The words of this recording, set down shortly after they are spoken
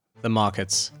The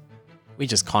markets. We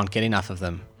just can't get enough of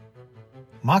them.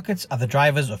 Markets are the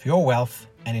drivers of your wealth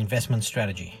and investment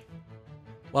strategy.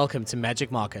 Welcome to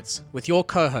Magic Markets with your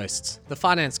co-hosts, the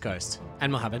Finance Ghost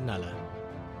and Mohammed Nalla.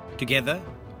 Together,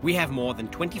 we have more than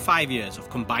 25 years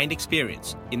of combined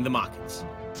experience in the markets.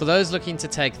 For those looking to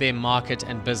take their market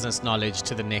and business knowledge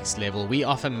to the next level, we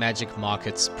offer Magic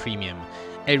Markets Premium,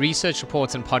 a research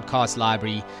report and podcast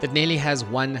library that nearly has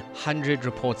 100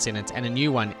 reports in it and a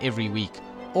new one every week,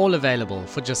 all available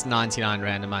for just 99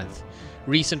 Rand a month.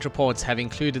 Recent reports have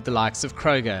included the likes of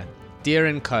Kroger,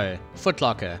 Deere & Co., Foot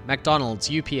Locker, McDonald's,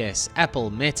 UPS, Apple,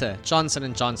 Meta,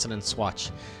 Johnson & Johnson and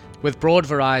Swatch. With broad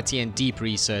variety and deep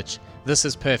research, this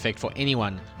is perfect for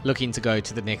anyone looking to go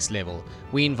to the next level.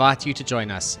 We invite you to join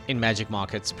us in Magic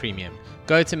Markets Premium.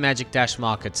 Go to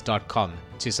magic-markets.com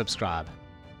to subscribe.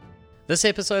 This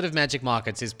episode of Magic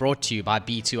Markets is brought to you by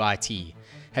B2IT.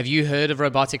 Have you heard of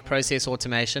robotic process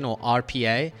automation, or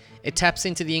RPA? It taps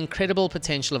into the incredible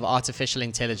potential of artificial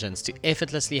intelligence to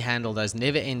effortlessly handle those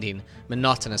never-ending,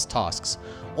 monotonous tasks.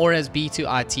 Or as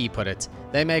B2IT put it,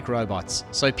 they make robots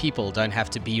so people don't have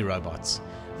to be robots.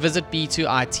 Visit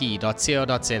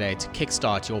b2it.co.za to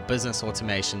kickstart your business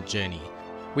automation journey.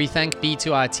 We thank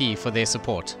B2IT for their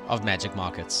support of Magic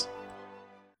Markets.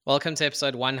 Welcome to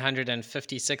episode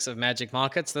 156 of Magic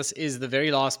Markets. This is the very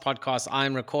last podcast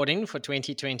I'm recording for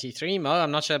 2023. Mo,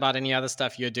 I'm not sure about any other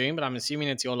stuff you're doing, but I'm assuming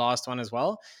it's your last one as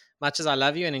well. Much as I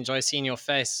love you and enjoy seeing your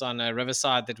face on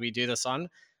Riverside that we do this on,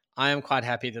 I am quite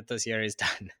happy that this year is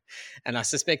done. And I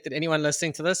suspect that anyone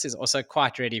listening to this is also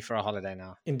quite ready for a holiday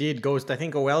now. Indeed, Ghost. I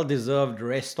think a well-deserved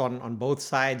rest on both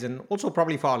sides, and also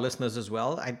probably for our listeners as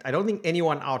well. I don't think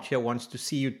anyone out here wants to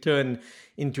see you turn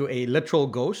into a literal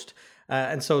ghost.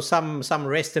 And so some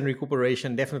rest and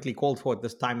recuperation definitely called for at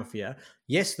this time of year.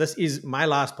 Yes, this is my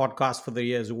last podcast for the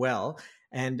year as well.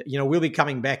 And, we'll be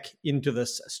coming back into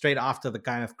this straight after the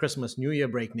kind of Christmas, New Year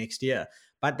break next year.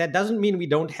 But that doesn't mean we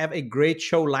don't have a great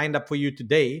show lined up for you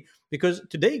today, because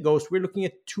today, Ghost, we're looking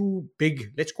at two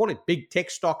big, let's call it big tech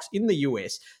stocks in the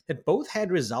US that both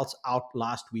had results out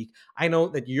last week. I know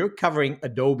that you're covering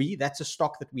Adobe. That's a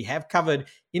stock that we have covered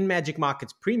in Magic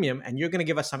Markets Premium, and you're going to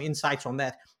give us some insights on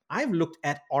that. I've looked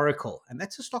at Oracle, and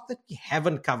that's a stock that we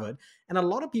haven't covered. And a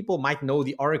lot of people might know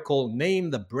the Oracle name,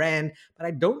 the brand, but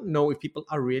I don't know if people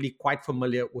are really quite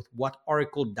familiar with what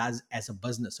Oracle does as a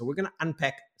business. So we're going to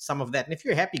unpack some of that. And if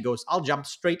you're happy, Ghost, I'll jump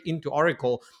straight into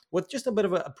Oracle with just a bit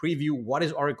of a preview. What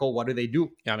is Oracle? What do they do?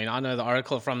 Yeah, I know the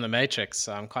Oracle from the Matrix,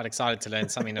 so I'm quite excited to learn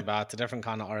something about a different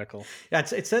kind of Oracle. Yeah,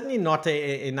 it's certainly not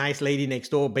a nice lady next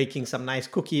door baking some nice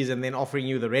cookies and then offering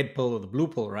you the red pill or the blue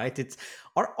pill, right? It's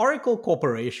Oracle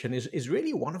Corporation is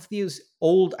really one of these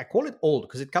old, I call it old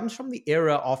because it comes from the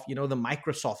era of, the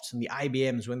Microsofts and the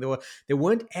IBMs when there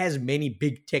weren't as many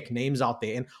big tech names out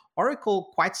there. And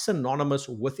Oracle, quite synonymous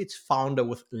with its founder,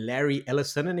 with Larry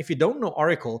Ellison. And if you don't know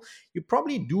Oracle, you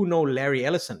probably do know Larry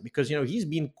Ellison because, he's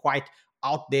been quite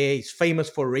out there. He's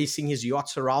famous for racing his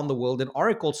yachts around the world, and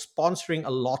Oracle sponsoring a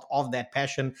lot of that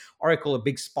passion. Oracle, a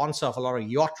big sponsor of a lot of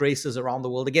yacht races around the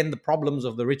world. Again, the problems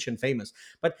of the rich and famous.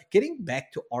 But getting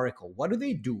back to Oracle, what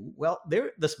do? Well,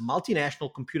 they're this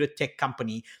multinational computer tech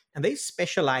company, and they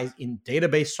specialize in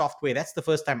database software. That's the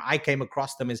first time I came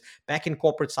across them, is back in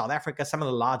corporate South Africa. Some of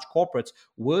the large corporates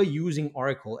were using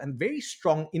Oracle and very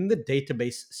strong in the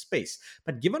database space.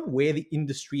 But given where the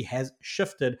industry has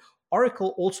shifted,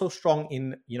 Oracle also strong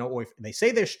in, or if they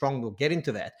say they're strong, we'll get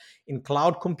into that, in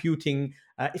cloud computing,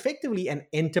 effectively an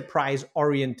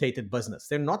enterprise-orientated business.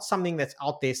 They're not something that's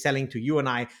out there selling to you and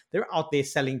I. They're out there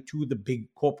selling to the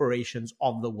big corporations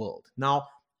of the world. Now,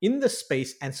 in the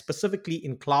space, and specifically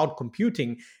in cloud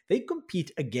computing, they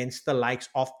compete against the likes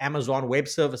of Amazon Web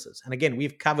Services. And again,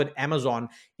 we've covered Amazon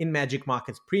in Magic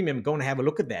Markets Premium. Go and have a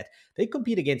look at that. They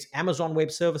compete against Amazon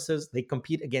Web Services. They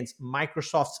compete against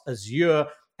Microsoft's Azure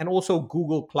and also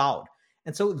Google Cloud.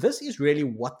 And so this is really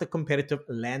what the competitive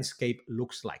landscape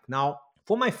looks like. Now,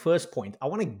 for my first point, I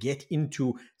want to get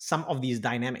into some of these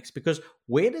dynamics, because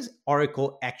where does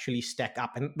Oracle actually stack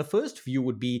up? And the first view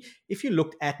would be if you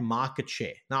looked at market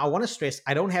share. Now, I want to stress,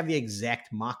 I don't have the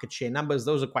exact market share numbers.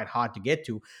 Those are quite hard to get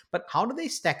to. But how do they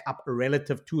stack up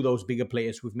relative to those bigger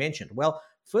players we've mentioned? Well,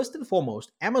 first and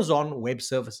foremost, Amazon Web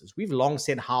Services. We've long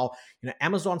said how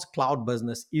Amazon's cloud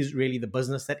business is really the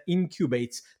business that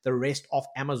incubates the rest of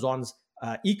Amazon's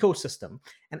ecosystem,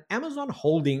 and Amazon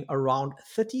holding around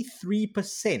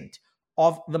 33%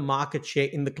 of the market share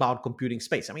in the cloud computing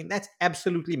space. That's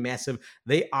absolutely massive.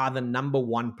 They are the number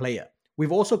one player.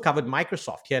 We've also covered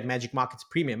Microsoft here at Magic Markets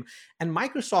Premium. And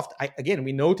Microsoft, again,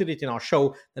 we noted it in our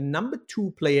show, the number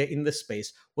 2 player in this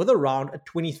space with around a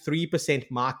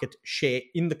 23% market share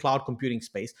in the cloud computing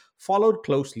space, followed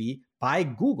closely by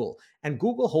Google, and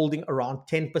Google holding around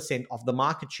 10% of the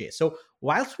market share. So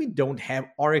whilst we don't have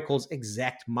Oracle's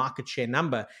exact market share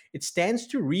number, it stands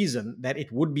to reason that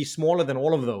it would be smaller than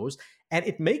all of those. And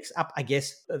it makes up, I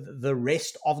guess, the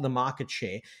rest of the market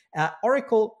share.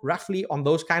 Oracle, roughly on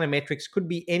those kind of metrics, could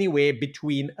be anywhere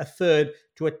between a third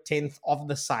to a tenth of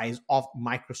the size of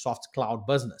Microsoft's cloud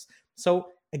business. So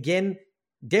again,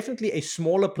 definitely a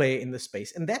smaller player in the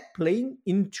space, and that playing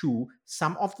into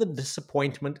some of the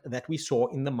disappointment that we saw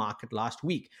in the market last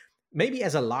week. Maybe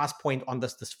as a last point on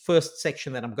this first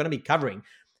section that I'm going to be covering,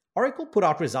 Oracle put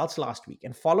out results last week,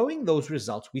 and following those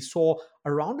results, we saw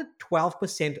around a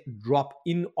 12% drop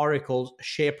in Oracle's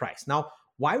share price. Now,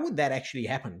 why would that actually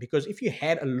happen? Because if you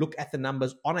had a look at the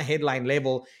numbers on a headline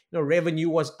level, revenue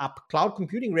was up, cloud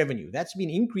computing revenue, that's been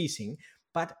increasing,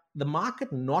 but the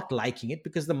market not liking it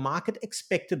because the market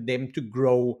expected them to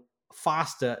grow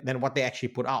faster than what they actually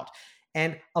put out.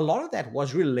 And a lot of that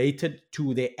was related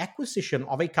to their acquisition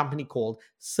of a company called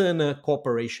Cerner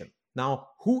Corporation. Now,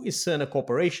 who is Cerner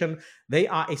Corporation? They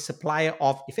are a supplier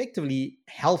of effectively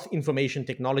health information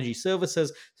technology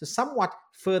services, so somewhat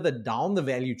further down the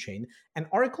value chain. And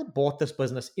Oracle bought this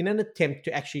business in an attempt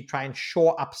to actually try and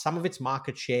shore up some of its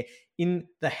market share in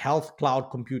the health cloud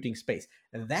computing space.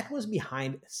 And that was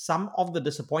behind some of the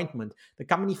disappointment, the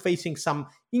company facing some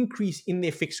increase in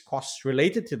their fixed costs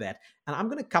related to that. And I'm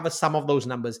going to cover some of those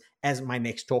numbers as my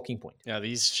next talking point. Yeah,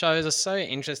 these shows are so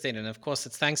interesting. And of course,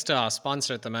 it's thanks to our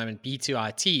sponsor at the moment,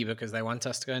 B2IT, because they want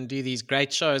us to go and do these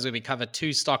great shows where we cover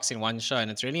 2 stocks in one show.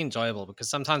 And it's really enjoyable because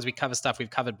sometimes we cover stuff we've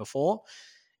covered before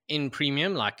in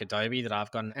premium, like Adobe, that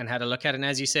I've gone and had a look at. And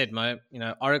as you said, Mo,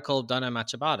 Oracle, don't know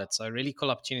much about it. So a really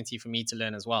cool opportunity for me to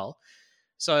learn as well.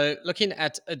 So looking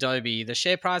at Adobe, the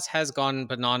share price has gone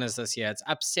bananas this year. It's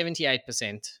up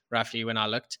 78% roughly when I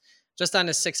looked, just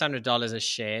under $600 a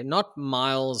share, not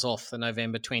miles off the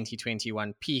November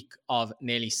 2021 peak of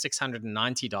nearly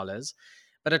 $690,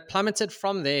 but it plummeted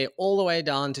from there all the way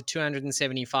down to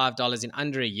 $275 in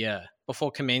under a year before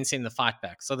commencing the fight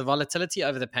back. So the volatility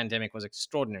over the pandemic was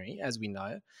extraordinary, as we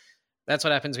know. That's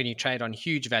what happens when you trade on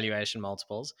huge valuation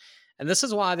multiples. And this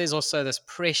is why there's also this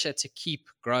pressure to keep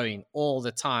growing all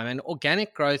the time. And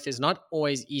organic growth is not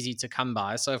always easy to come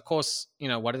by. So, of course,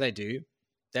 what do?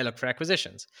 They look for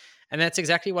acquisitions. And that's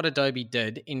exactly what Adobe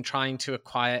did in trying to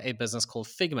acquire a business called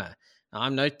Figma. Now,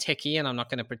 I'm no techie, and I'm not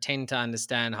going to pretend to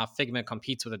understand how Figma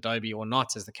competes with Adobe or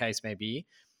not, as the case may be.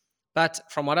 But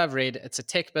from what I've read, it's a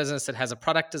tech business that has a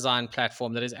product design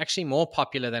platform that is actually more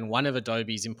popular than one of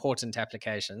Adobe's important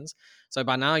applications. So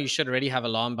by now, you should already have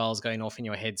alarm bells going off in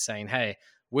your head saying, hey,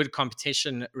 would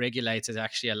competition regulators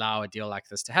actually allow a deal like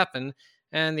this to happen?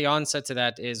 And the answer to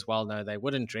that is, well, no, they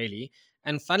wouldn't really.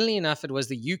 And funnily enough, it was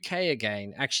the UK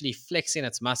again actually flexing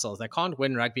its muscles. They can't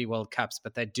win Rugby World Cups,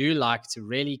 but they do like to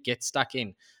really get stuck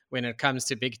in when it comes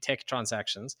to big tech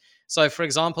transactions. So, for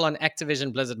example, on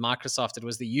Activision, Blizzard, Microsoft, it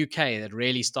was the UK that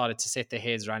really started to set their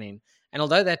heads running. And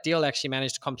although that deal actually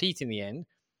managed to complete in the end,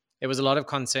 there was a lot of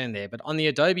concern there. But on the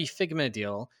Adobe Figma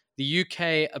deal, the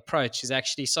UK approach is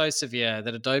actually so severe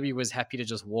that Adobe was happy to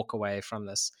just walk away from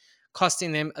this,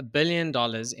 costing them $1 billion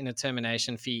in a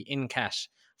termination fee in cash.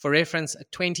 For reference, a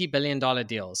 $20 billion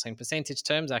deal. So in percentage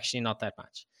terms, actually not that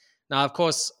much. Now, of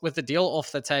course, with the deal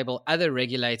off the table, other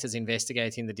regulators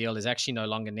investigating the deal is actually no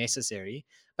longer necessary.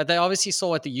 But they obviously saw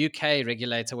what the UK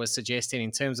regulator was suggesting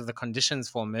in terms of the conditions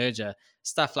for merger,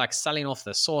 stuff like selling off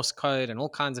the source code and all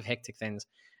kinds of hectic things.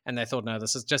 And they thought, no,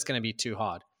 this is just going to be too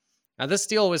hard. Now, this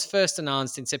deal was first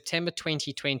announced in September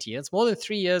 2020. It's more than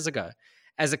 3 years ago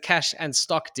as a cash and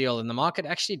stock deal. And the market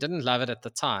actually didn't love it at the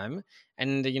time.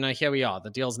 And, here we are.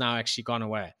 The deal's now actually gone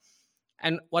away.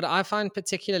 And what I find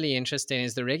particularly interesting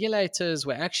is the regulators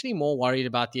were actually more worried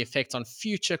about the effect on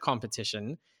future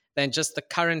competition than just the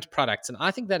current products. And I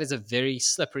think that is a very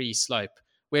slippery slope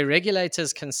where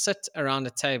regulators can sit around a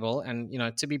table and,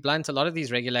 to be blunt, a lot of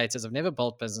these regulators have never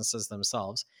built businesses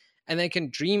themselves, and they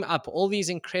can dream up all these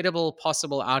incredible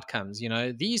possible outcomes.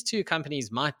 These two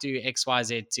companies might do X, Y,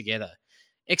 Z together.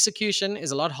 Execution is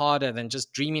a lot harder than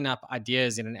just dreaming up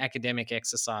ideas in an academic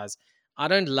exercise. I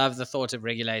don't love the thought of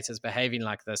regulators behaving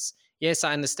like this. Yes,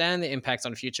 I understand the impact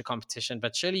on future competition,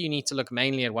 but surely you need to look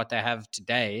mainly at what they have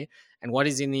today and what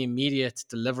is in the immediate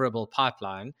deliverable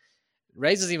pipeline. It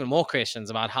raises even more questions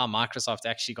about how Microsoft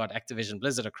actually got Activision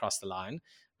Blizzard across the line.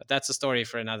 But that's a story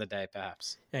for another day,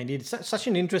 perhaps. Yeah, indeed. Such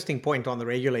an interesting point on the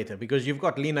regulator, because you've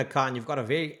got Lena Khan, you've got a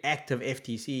very active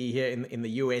FTC here in the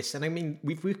US. And I mean,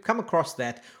 we've come across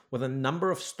that with a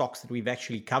number of stocks that we've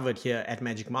actually covered here at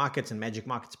Magic Markets and Magic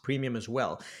Markets Premium as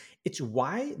well. It's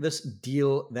why this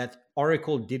deal that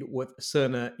Oracle did with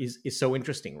Cerner is so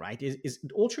interesting, right? Is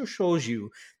it also shows you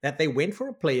that they went for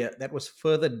a player that was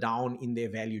further down in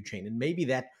their value chain, and maybe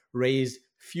that raised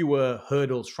fewer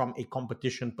hurdles from a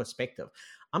competition perspective.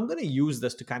 I'm going to use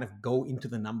this to kind of go into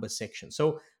the numbers section.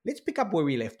 So let's pick up where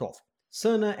we left off.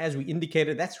 Cerner, as we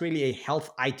indicated, that's really a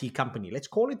health IT company. Let's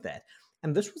call it that.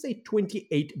 And this was a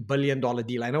 $28 billion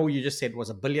deal. I know you just said it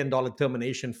was $1 billion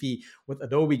termination fee with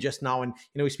Adobe just now. And,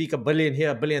 we speak a billion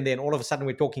here, a billion there, and all of a sudden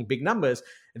we're talking big numbers.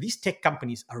 These tech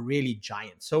companies are really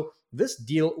giant. So this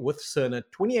deal with Cerner,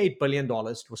 $28 billion,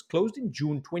 was closed in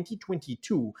June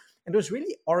 2022. And it was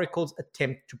really Oracle's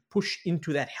attempt to push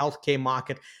into that healthcare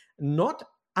market, not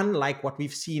unlike what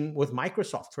we've seen with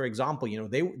Microsoft, for example.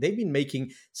 They've been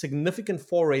making significant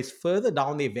forays further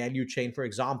down their value chain, for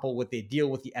example, with their deal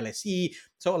with the LSE.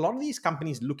 So a lot of these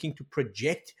companies looking to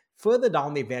project further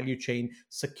down their value chain,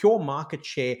 secure market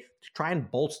share to try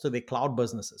and bolster their cloud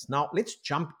businesses. Now, let's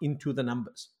jump into the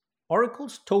numbers.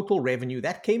 Oracle's total revenue,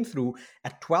 that came through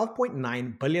at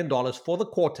 $12.9 billion for the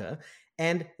quarter.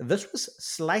 And this was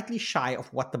slightly shy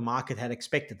of what the market had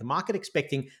expected. The market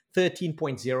expecting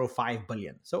 13.05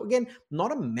 billion. So again,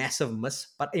 not a massive miss,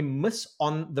 but a miss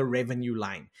on the revenue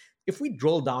line. If we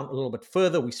drill down a little bit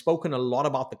further, we've spoken a lot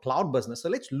about the cloud business. So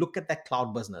let's look at that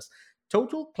cloud business.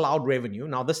 Total cloud revenue,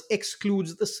 now this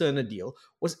excludes the Cerner deal,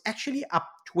 was actually up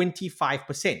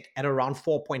 25% at around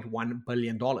 $4.1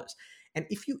 billion. And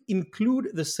if you include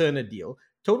the Cerner deal,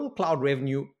 total cloud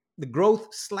revenue, the growth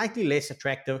slightly less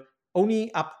attractive,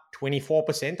 only up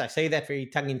 24%. I say that very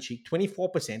tongue-in-cheek,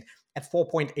 24% at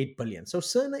 4.8 billion. So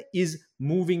Cerner is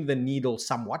moving the needle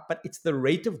somewhat, but it's the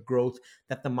rate of growth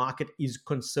that the market is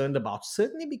concerned about,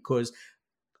 certainly because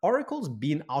Oracle's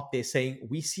been out there saying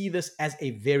we see this as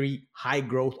a very high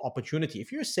growth opportunity.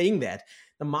 If you're saying that,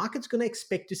 the market's going to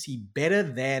expect to see better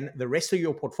than the rest of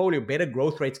your portfolio, better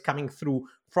growth rates coming through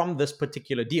from this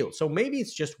particular deal. So maybe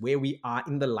it's just where we are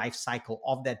in the life cycle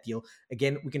of that deal.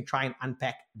 Again, we can try and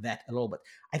unpack that a little bit.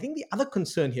 I think the other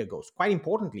concern here goes, quite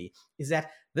importantly, is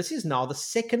that this is now the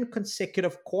second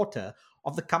consecutive quarter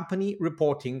of the company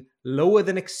reporting lower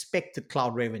than expected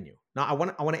cloud revenue. Now, I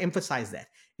want to emphasize that.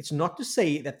 It's not to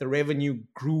say that the revenue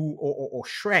grew or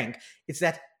shrank. It's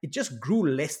that it just grew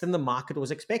less than the market was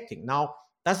expecting. Now,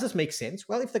 does this make sense?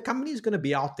 Well, if the company is going to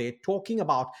be out there talking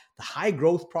about the high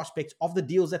growth prospects of the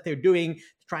deals that they're doing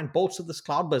to try and bolster this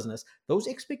cloud business, those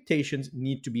expectations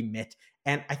need to be met.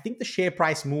 And I think the share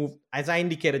price move, as I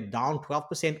indicated, down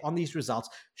 12% on these results,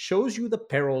 shows you the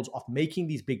perils of making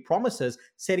these big promises,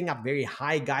 setting up very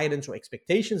high guidance or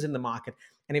expectations in the market.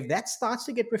 And if that starts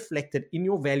to get reflected in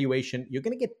your valuation, you're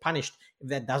going to get punished if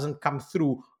that doesn't come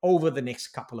through over the next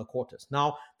couple of quarters.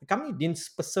 Now, the company didn't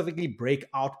specifically break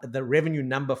out the revenue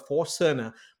number for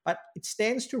Cerner, but it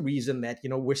stands to reason that,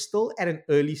 we're still at an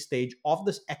early stage of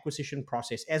this acquisition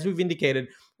process. As we've indicated,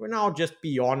 we're now just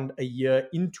beyond a year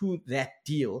into that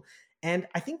deal. And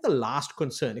I think the last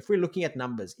concern, if we're looking at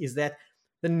numbers, is that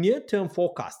the near-term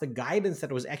forecast, the guidance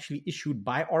that was actually issued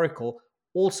by Oracle,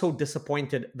 also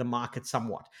disappointed the market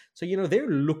somewhat. So, they're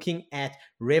looking at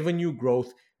revenue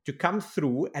growth to come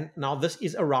through, and now this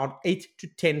is around 8 to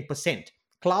 10%.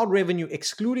 Cloud revenue,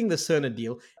 excluding the Cerner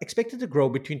deal, expected to grow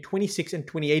between 26 and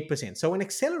 28%. So an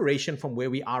acceleration from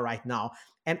where we are right now.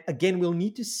 And again, we'll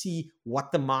need to see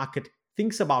what the market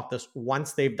thinks about this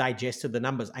once they've digested the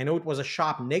numbers. I know it was a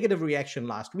sharp negative reaction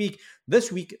last week.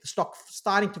 This week, the stock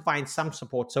starting to find some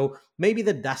support. So maybe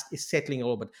the dust is settling a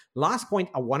little bit. Last point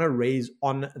I want to raise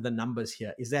on the numbers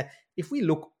here is that if we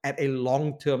look at a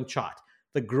long-term chart,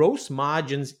 the gross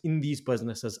margins in these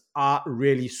businesses are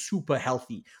really super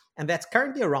healthy. And that's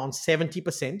currently around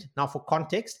 70%. Now, for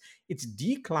context, it's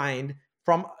declined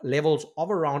from levels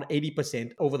of around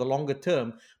 80% over the longer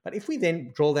term. But if we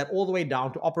then drill that all the way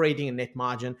down to operating and net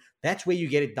margin, that's where you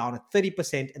get it down at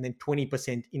 30% and then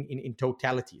 20% in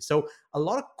totality. So a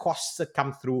lot of costs that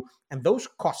come through. And those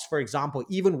costs, for example,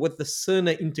 even with the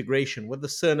Cerner integration, with the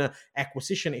Cerner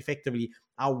acquisition effectively,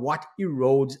 are what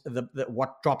erodes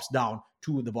what drops down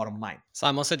to the bottom line. So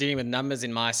I'm also dealing with numbers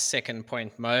in my second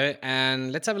point, Mo.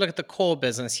 And let's have a look at the core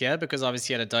business here, because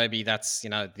obviously at Adobe, that's,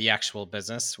 the actual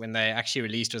business. When they actually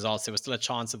released results, there was still a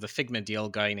chance of the Figma deal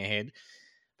going ahead.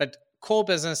 But core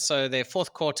business, so their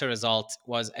fourth quarter result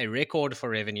was a record for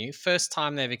revenue. First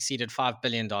time they've exceeded $5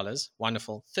 billion.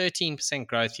 Wonderful. 13%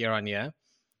 growth year on year.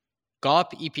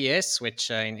 GAAP EPS, which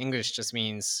in English just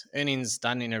means earnings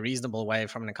done in a reasonable way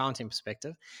from an accounting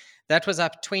perspective, that was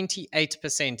up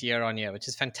 28% year on year, which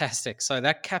is fantastic. So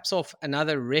that caps off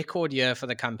another record year for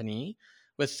the company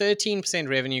with 13%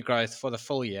 revenue growth for the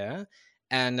full year.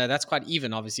 And that's quite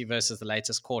even, obviously, versus the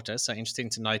latest quarter. So interesting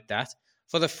to note that.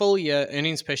 For the full year,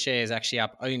 earnings per share is actually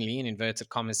up only, in inverted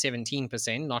commas,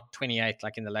 17%, not 28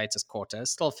 like in the latest quarter.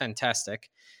 Still fantastic.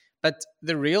 But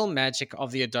the real magic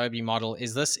of the Adobe model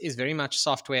is this is very much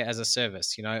software as a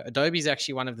service. You know, Adobe is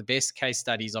actually one of the best case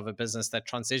studies of a business that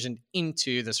transitioned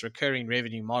into this recurring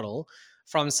revenue model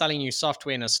from selling you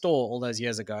software in a store all those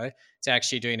years ago to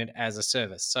actually doing it as a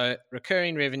service. So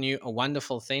recurring revenue, a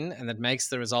wonderful thing, and that makes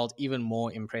the result even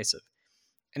more impressive.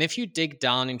 And if you dig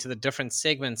down into the different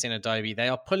segments in Adobe, they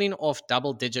are pulling off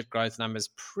double-digit growth numbers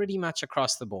pretty much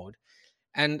across the board.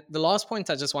 And the last point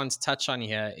I just want to touch on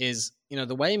here is, you know,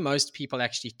 the way most people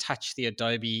actually touch the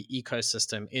Adobe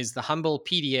ecosystem is the humble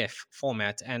PDF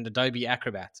format and Adobe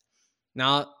Acrobat.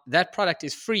 Now, that product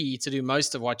is free to do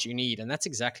most of what you need, and that's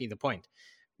exactly the point.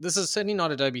 This is certainly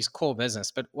not Adobe's core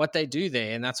business, but what they do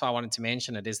there, and that's why I wanted to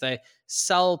mention it, is they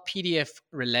sell PDF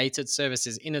related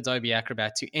services in Adobe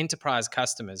Acrobat to enterprise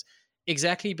customers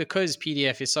exactly because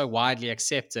PDF is so widely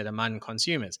accepted among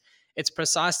consumers. It's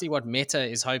precisely what Meta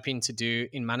is hoping to do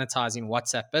in monetizing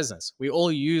WhatsApp business. We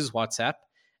all use WhatsApp,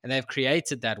 and they've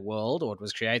created that world, or it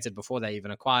was created before they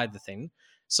even acquired the thing.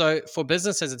 So for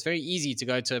businesses, it's very easy to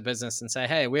go to a business and say,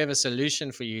 hey, we have a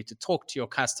solution for you to talk to your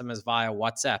customers via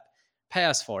WhatsApp. Pay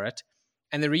us for it.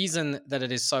 And the reason that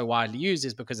it is so widely used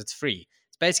is because it's free.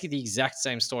 It's basically the exact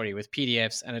same story with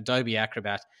PDFs and Adobe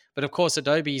Acrobat. But of course,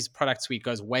 Adobe's product suite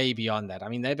goes way beyond that. I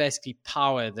mean, they basically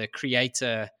power the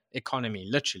creator economy,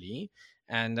 literally,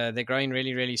 and they're growing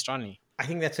really, really strongly. I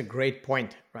think that's a great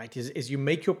point, right? Is you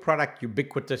make your product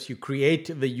ubiquitous, you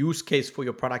create the use case for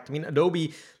your product. I mean,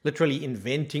 Adobe literally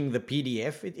inventing the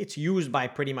PDF, it's used by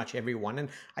pretty much everyone. And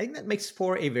I think that makes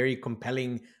for a very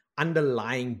compelling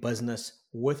underlying business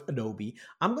with Adobe.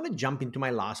 I'm going to jump into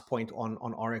my last point on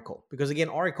Oracle, because again,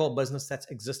 Oracle business that's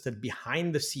existed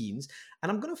behind the scenes. And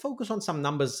I'm going to focus on some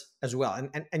numbers as well.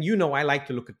 And you know, I like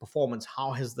to look at performance.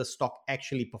 How has the stock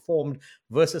actually performed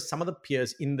versus some of the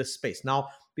peers in this space? Now,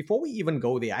 before we even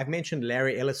go there, I've mentioned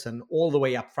Larry Ellison all the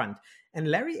way up front. And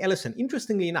Larry Ellison,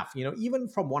 interestingly enough, you know, even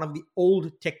from one of the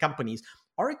old tech companies,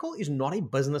 Oracle is not a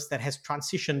business that has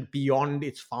transitioned beyond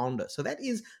its founder. So that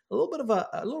is a little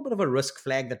bit of a risk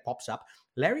flag that pops up.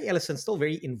 Larry Ellison still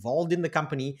very involved in the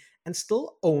company and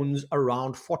still owns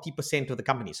around 40% of the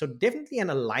company. So definitely an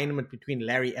alignment between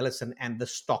Larry Ellison and the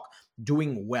stock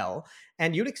doing well.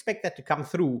 And you'd expect that to come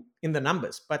through in the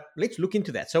numbers. But let's look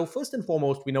into that. So first and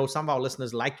foremost, we know some of our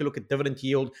listeners like to look at dividend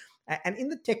yield. And in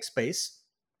the tech space,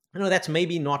 I know that's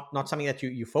maybe not something that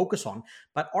you focus on,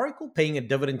 but Oracle paying a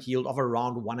dividend yield of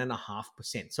around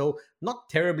 1.5%. So not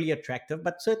terribly attractive,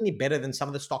 but certainly better than some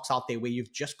of the stocks out there where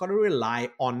you've just got to rely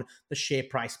on the share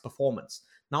price performance.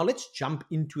 Now let's jump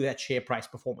into that share price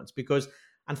performance, because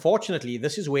unfortunately,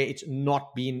 this is where it's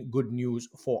not been good news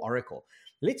for Oracle.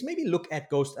 Let's maybe look at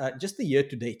Ghost just the year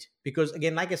to date, because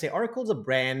again, like I say, Oracle's a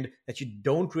brand that you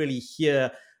don't really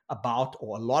hear about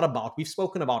or a lot about. We've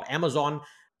spoken about Amazon.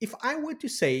 If I were to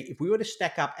say, if we were to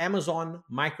stack up Amazon,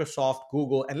 Microsoft,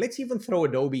 Google, and let's even throw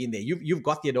Adobe in there, you've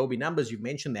got the Adobe numbers, you've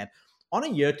mentioned that, on a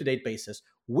year-to-date basis,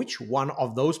 which one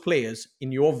of those players,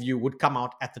 in your view, would come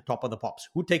out at the top of the pops?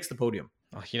 Who takes the podium?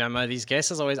 Oh, you know, Mo, these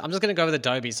guesses always, I'm just going to go with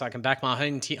Adobe so I can back my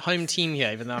home team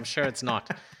here, even though I'm sure it's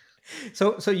not.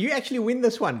 So you actually win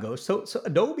this one, Ghost. So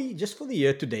Adobe, just for the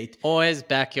year to date, always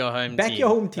back your home team. Back your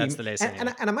home team. That's the lesson.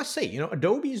 And I must say, you know,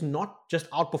 Adobe's not just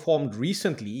outperformed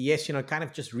recently. Yes, you know, kind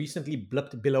of just recently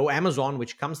blipped below Amazon,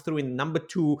 which comes through in number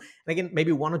 2. And again,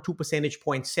 maybe 1 or 2 percentage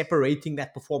points separating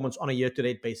that performance on a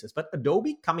year-to-date basis. But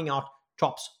Adobe coming out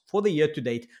tops for the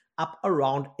year-to-date, up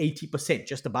around 80%,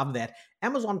 just above that.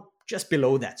 Amazon just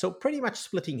below that. So pretty much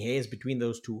splitting hairs between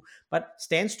those two. But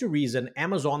stands to reason,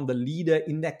 Amazon, the leader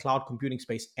in that cloud computing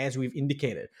space, as we've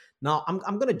indicated. Now, I'm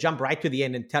going to jump right to the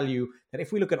end and tell you that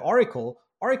if we look at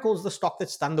Oracle's the stock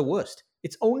that's done the worst.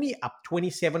 It's only up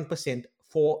 27%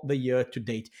 for the year to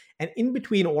date. And in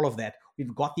between all of that,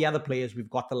 we've got the other players. We've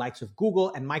got the likes of Google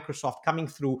and Microsoft coming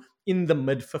through in the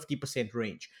mid 50%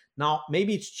 range. Now,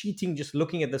 maybe it's cheating just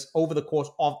looking at this over the course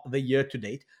of the year to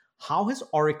date. How has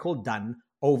Oracle done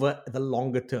over the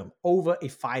longer term, over a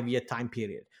 5-year time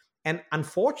period? And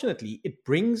unfortunately, it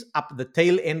brings up the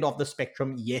tail end of the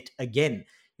spectrum yet again.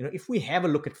 You know, if we have a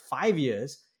look at 5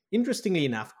 years, interestingly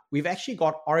enough, we've actually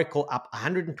got Oracle up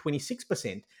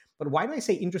 126%. But why do I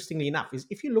say interestingly enough is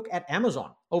if you look at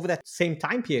Amazon over that same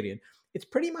time period, it's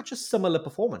pretty much a similar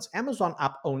performance. Amazon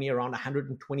up only around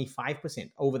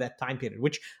 125% over that time period,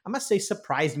 which I must say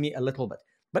surprised me a little bit.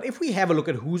 But if we have a look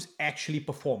at who's actually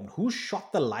performed, who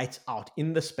shot the lights out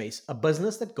in the space, a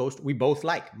business that we both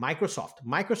like, Microsoft.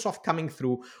 Microsoft coming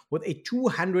through with a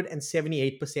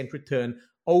 278% return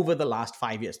over the last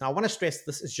 5 years. Now, I want to stress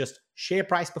this is just share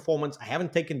price performance. I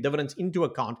haven't taken dividends into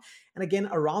account. And again,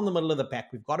 around the middle of the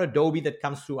pack, we've got Adobe that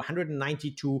comes through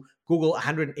 192, Google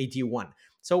 181.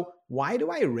 So why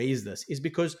do I raise this? Is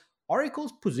because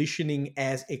Oracle's positioning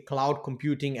as a cloud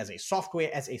computing, as a software,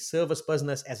 as a service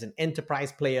business, as an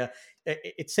enterprise player,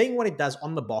 it's saying what it does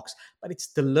on the box, but its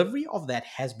delivery of that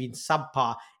has been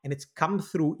subpar, and it's come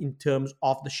through in terms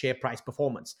of the share price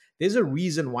performance. There's a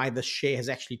reason why the share has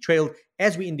actually trailed,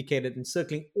 as we indicated, and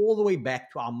circling all the way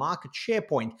back to our market share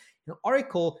point.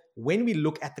 Oracle, when we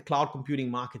look at the cloud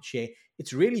computing market share,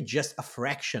 it's really just a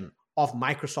fraction of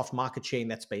Microsoft market share in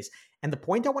that space. And the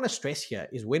point I want to stress here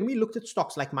is when we looked at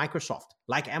stocks like Microsoft,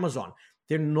 like Amazon,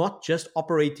 they're not just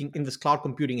operating in this cloud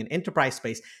computing and enterprise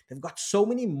space. They've got so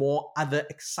many more other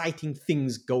exciting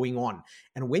things going on.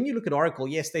 And when you look at Oracle,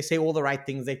 yes, they say all the right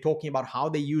things. They're talking about how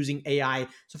they're using AI.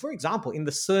 So for example, in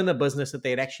the Cerner business that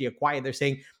they had actually acquired, they're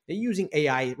saying they're using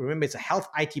AI. Remember, it's a health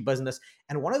IT business.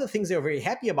 And one of the things they're very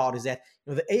happy about is that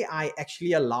the AI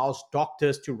actually allows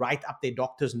doctors to write up their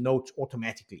doctor's notes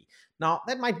automatically. Now,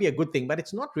 that might be a good thing, but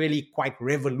it's not really quite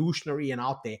revolutionary and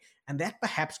out there. And that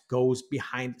perhaps goes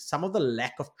behind some of the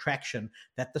lack of traction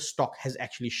that the stock has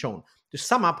actually shown. To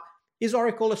sum up, is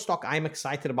Oracle a stock I'm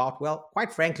excited about? Well,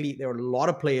 quite frankly, there are a lot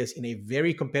of players in a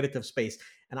very competitive space.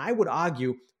 And I would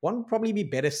argue one would probably be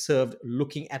better served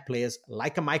looking at players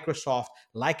like a Microsoft,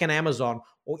 like an Amazon,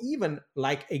 or even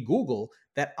like a Google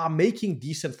that are making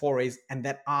decent forays and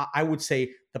that are, I would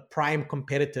say, the prime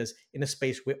competitors in a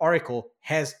space where Oracle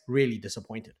has really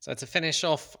disappointed. So to finish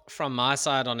off from my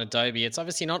side on Adobe, it's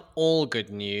obviously not all good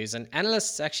news. And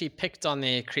analysts actually picked on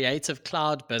their creative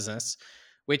cloud business,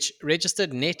 which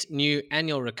registered net new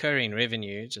annual recurring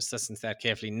revenue. Just listen to that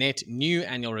carefully. Net new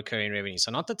annual recurring revenue. So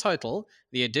not the total,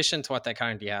 the addition to what they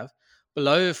currently have,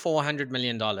 below $400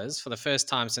 million for the first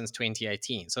time since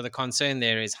 2018. So the concern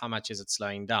there is how much is it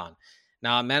slowing down?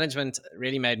 Now, management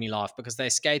really made me laugh because they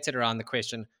skated around the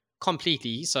question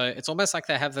completely. So it's almost like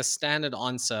they have the standard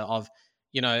answer of,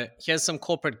 here's some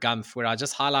corporate gumph where I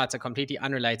just highlight a completely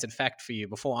unrelated fact for you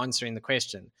before answering the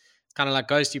question. It's kind of like,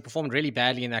 Ghost, you performed really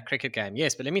badly in that cricket game.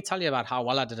 Yes, but let me tell you about how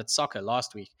well I did at soccer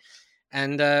last week.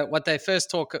 And what they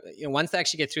first talk, once they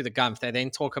actually get through the gumph, they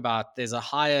then talk about there's a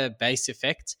higher base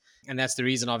effect. And that's the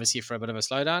reason, obviously, for a bit of a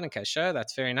slowdown. Okay, sure,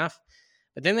 that's fair enough.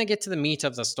 But then they get to the meat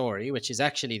of the story, which is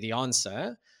actually the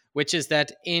answer, which is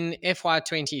that in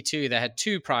FY22, they had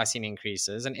 2 pricing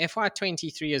increases, and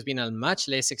FY23 has been a much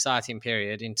less exciting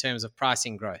period in terms of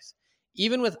pricing growth.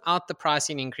 Even without the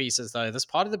pricing increases, though, this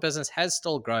part of the business has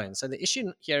still grown. So the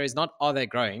issue here is not are they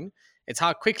growing, it's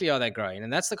how quickly are they growing.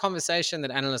 And that's the conversation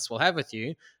that analysts will have with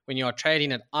you when you are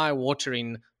trading at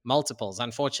eye-watering multiples.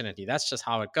 Unfortunately, that's just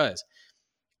how it goes.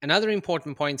 Another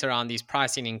important point around these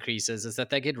pricing increases is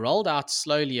that they get rolled out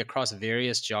slowly across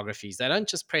various geographies. They don't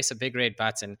just press a big red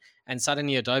button and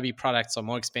suddenly Adobe products are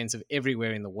more expensive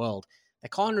everywhere in the world. They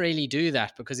can't really do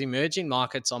that because emerging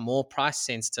markets are more price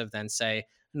sensitive than, say,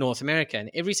 North America. And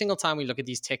every single time we look at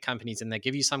these tech companies and they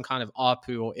give you some kind of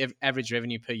ARPU or average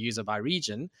revenue per user by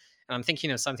region, and I'm thinking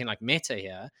of something like Meta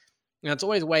here, it's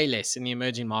always way less in the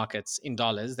emerging markets in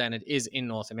dollars than it is in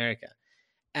North America.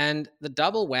 And the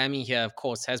double whammy here, of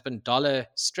course, has been dollar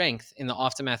strength in the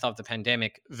aftermath of the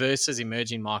pandemic versus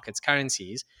emerging markets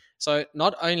currencies. So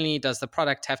not only does the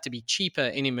product have to be cheaper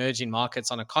in emerging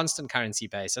markets on a constant currency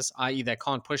basis, i.e. they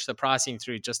can't push the pricing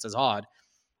through just as hard,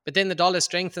 but then the dollar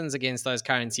strengthens against those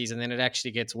currencies and then it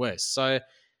actually gets worse. So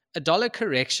a dollar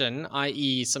correction,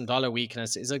 i.e. some dollar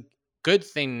weakness, is a good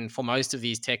thing for most of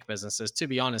these tech businesses, to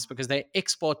be honest, because they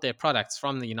export their products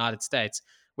from the United States,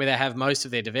 where they have most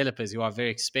of their developers who are very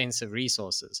expensive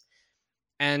resources.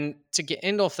 And to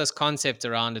end off this concept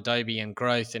around Adobe and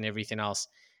growth and everything else,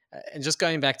 and just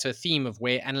going back to a theme of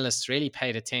where analysts really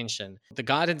paid attention, the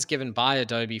guidance given by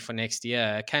Adobe for next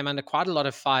year came under quite a lot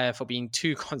of fire for being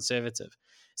too conservative.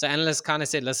 So analysts kind of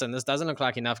said, listen, this doesn't look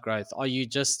like enough growth. Are you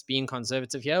just being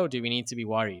conservative here or do we need to be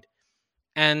worried?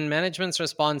 And management's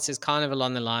response is kind of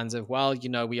along the lines of, well,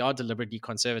 we are deliberately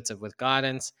conservative with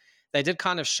guidance. They did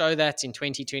kind of show that in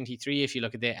 2023 if you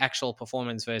look at their actual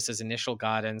performance versus initial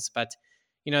guidance. But,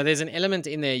 there's an element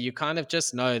in there you kind of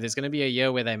just know there's going to be a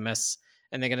year where they miss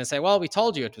and they're going to say, well, we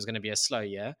told you it was going to be a slow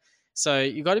year. So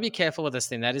you've got to be careful with this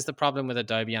thing. That is the problem with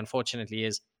Adobe, unfortunately,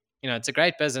 is, it's a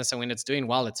great business and when it's doing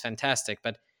well, it's fantastic.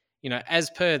 But As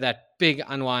per that big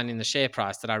unwind in the share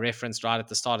price that I referenced right at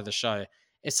the start of the show,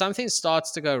 if something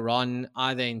starts to go wrong,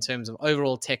 either in terms of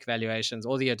overall tech valuations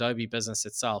or the Adobe business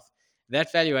itself,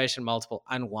 that valuation multiple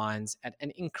unwinds at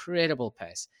an incredible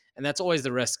pace. And that's always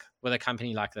the risk with a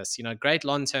company like this. Great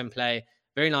long-term play,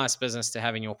 very nice business to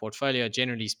have in your portfolio,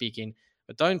 generally speaking,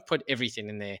 but don't put everything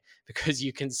in there because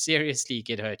you can seriously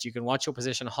get hurt. You can watch your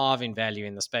position halve in value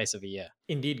in the space of a year.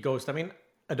 Indeed, Ghost. I mean,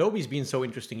 Adobe's been so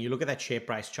interesting. You look at that share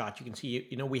price chart, you can see,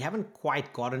 we haven't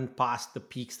quite gotten past the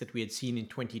peaks that we had seen in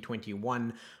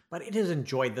 2021, but it has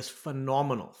enjoyed this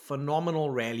phenomenal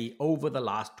rally over the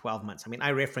last 12 months. I mean,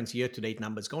 I reference year-to-date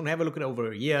numbers. Go and have a look at over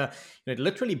a year. It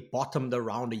literally bottomed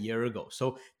around a year ago.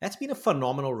 So that's been a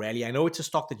phenomenal rally. I know it's a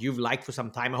stock that you've liked for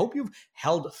some time. I hope you've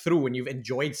held through and you've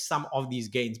enjoyed some of these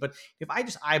gains. But if I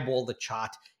just eyeball the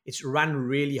chart, it's run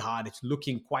really hard. It's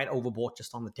looking quite overbought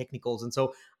just on the technicals. And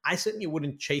so I certainly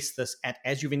wouldn't chase this at,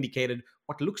 as you've indicated,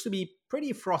 what looks to be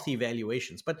pretty frothy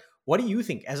valuations. But what do you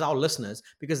think as our listeners?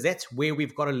 Because that's where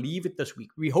we've got to leave it this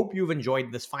week. We hope you've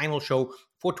enjoyed this final show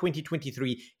for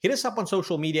 2023. Hit us up on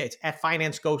social media. It's at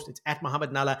Finance Ghost. It's at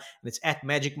Mohammed Nalla. And it's at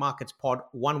Magic Markets Pod,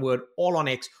 one word, all on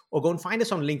X. Or go and find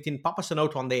us on LinkedIn. Pop us a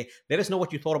note on there. Let us know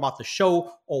what you thought about the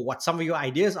show or what some of your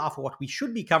ideas are for what we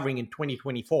should be covering in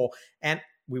 2024. And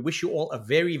we wish you all a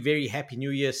very, very happy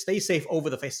new year. Stay safe over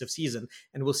the festive season,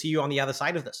 and we'll see you on the other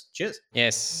side of this. Cheers.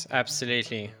 Yes,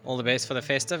 absolutely. All the best for the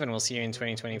festive, and we'll see you in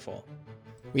 2024.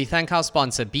 We thank our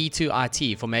sponsor,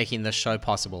 B2IT, for making this show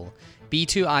possible.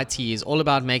 B2IT is all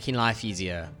about making life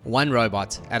easier, one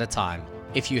robot at a time.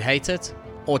 If you hate it,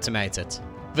 automate it.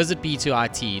 Visit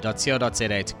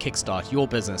b2it.co.za to kickstart your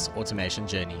business automation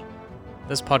journey.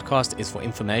 This podcast is for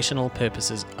informational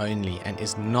purposes only and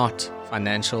is not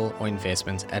financial or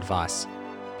investment advice.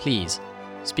 Please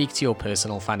speak to your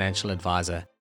personal financial advisor